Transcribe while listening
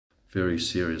very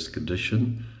serious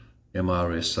condition,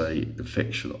 MRSA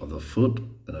infection of the foot,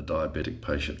 and a diabetic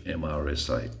patient,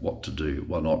 MRSA. What to do?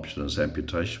 One option is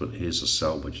amputation, but here's a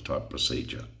salvage type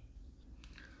procedure.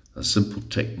 A simple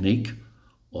technique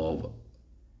of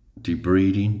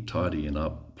debriding, tidying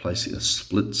up, placing a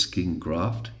split skin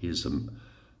graft. Here's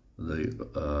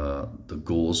the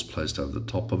gauze placed over the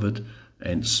top of it,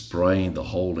 and spraying the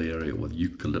whole area with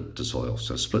eucalyptus oil.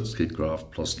 So split skin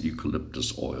graft plus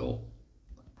eucalyptus oil.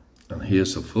 And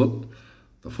here's the foot.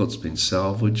 The foot's been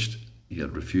salvaged. You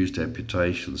had refused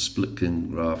amputation. The split skin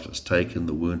graft is taken.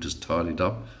 The wound is tidied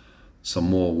up. Some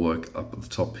more work up at the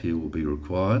top here will be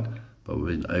required, but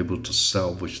we've been able to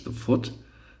salvage the foot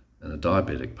in a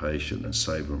diabetic patient and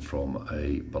save them from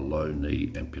a below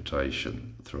knee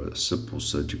amputation through a simple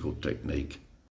surgical technique.